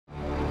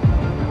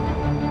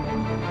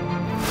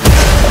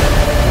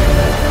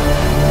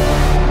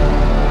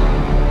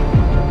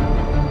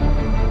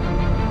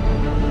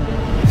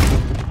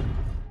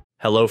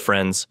Hello,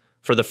 friends.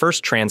 For the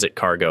first transit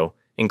cargo,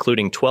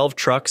 including 12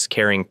 trucks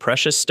carrying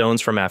precious stones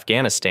from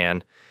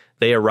Afghanistan,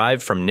 they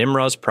arrived from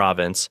Nimroz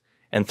province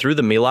and through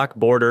the Milak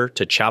border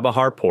to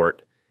Chabahar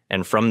port,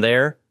 and from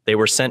there, they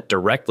were sent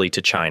directly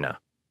to China.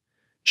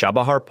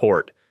 Chabahar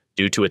port,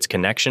 due to its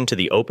connection to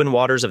the open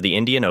waters of the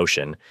Indian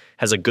Ocean,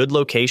 has a good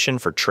location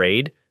for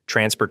trade,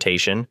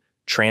 transportation,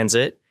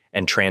 transit,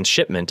 and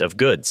transshipment of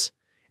goods,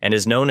 and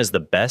is known as the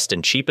best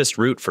and cheapest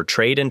route for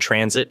trade and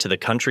transit to the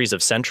countries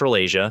of Central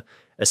Asia,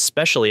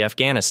 especially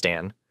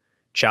Afghanistan.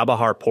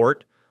 Chabahar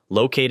port,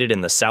 located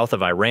in the south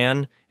of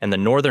Iran and the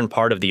northern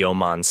part of the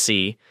Oman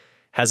Sea,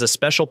 has a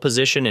special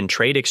position in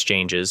trade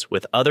exchanges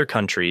with other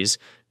countries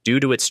due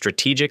to its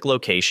strategic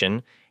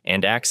location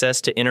and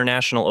access to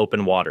international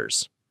open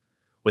waters.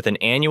 With an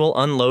annual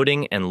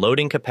unloading and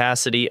loading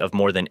capacity of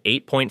more than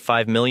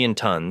 8.5 million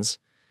tons,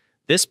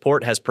 this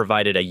port has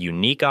provided a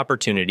unique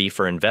opportunity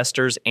for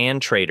investors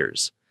and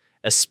traders,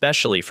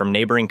 especially from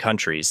neighboring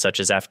countries such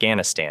as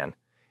Afghanistan.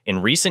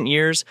 In recent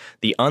years,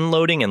 the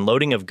unloading and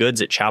loading of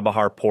goods at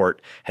Chabahar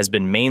port has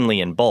been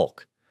mainly in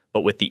bulk,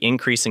 but with the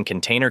increase in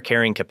container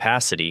carrying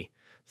capacity,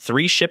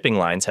 3 shipping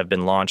lines have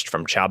been launched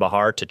from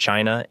Chabahar to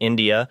China,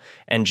 India,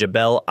 and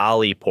Jebel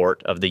Ali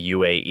port of the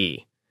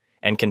UAE,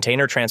 and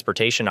container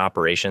transportation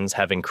operations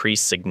have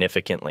increased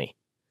significantly.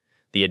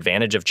 The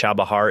advantage of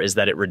Chabahar is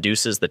that it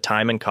reduces the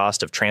time and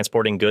cost of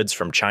transporting goods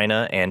from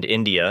China and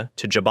India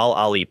to Jebel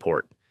Ali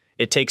port.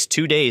 It takes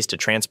 2 days to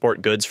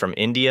transport goods from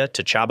India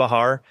to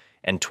Chabahar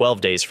and 12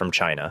 days from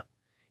China.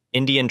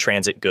 Indian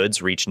transit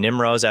goods reach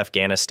Nimroz,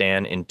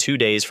 Afghanistan in 2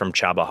 days from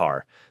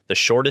Chabahar, the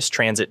shortest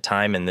transit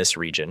time in this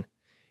region.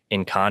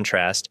 In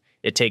contrast,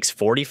 it takes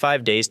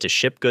 45 days to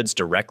ship goods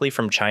directly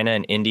from China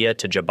and India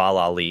to Jebel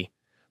Ali,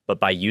 but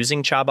by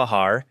using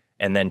Chabahar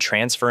and then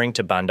transferring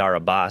to Bandar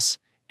Abbas,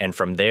 and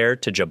from there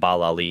to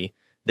Jebel Ali,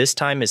 this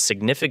time is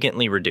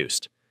significantly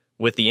reduced.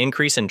 With the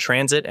increase in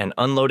transit and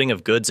unloading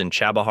of goods in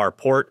Chabahar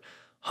port,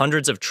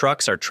 hundreds of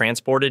trucks are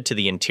transported to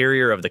the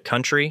interior of the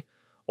country,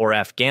 or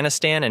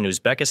Afghanistan and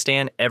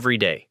Uzbekistan every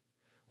day.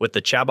 With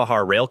the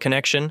Chabahar rail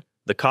connection,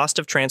 the cost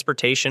of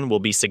transportation will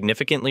be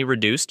significantly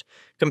reduced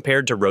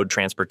compared to road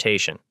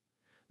transportation.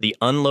 The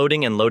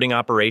unloading and loading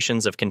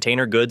operations of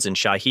container goods in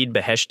Shahid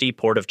Beheshti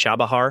port of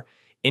Chabahar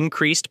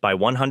increased by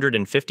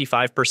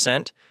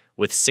 155%,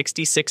 with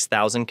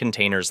 66,000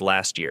 containers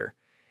last year,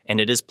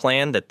 and it is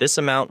planned that this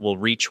amount will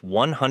reach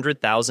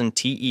 100,000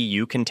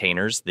 TEU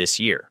containers this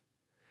year.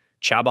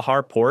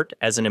 Chabahar port,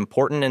 as an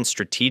important and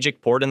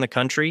strategic port in the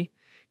country,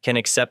 can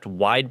accept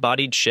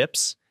wide-bodied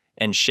ships,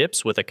 and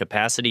ships with a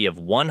capacity of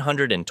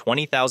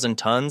 120,000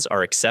 tons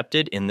are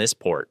accepted in this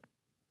port.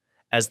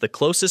 As the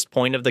closest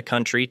point of the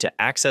country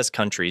to access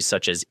countries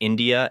such as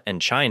India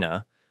and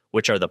China,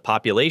 which are the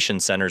population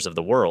centers of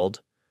the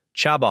world,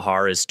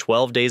 Chabahar is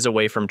 12 days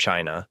away from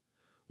China,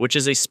 which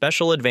is a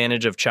special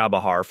advantage of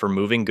Chabahar for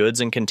moving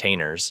goods in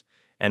containers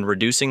and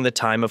reducing the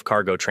time of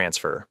cargo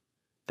transfer.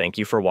 Thank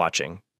you for watching.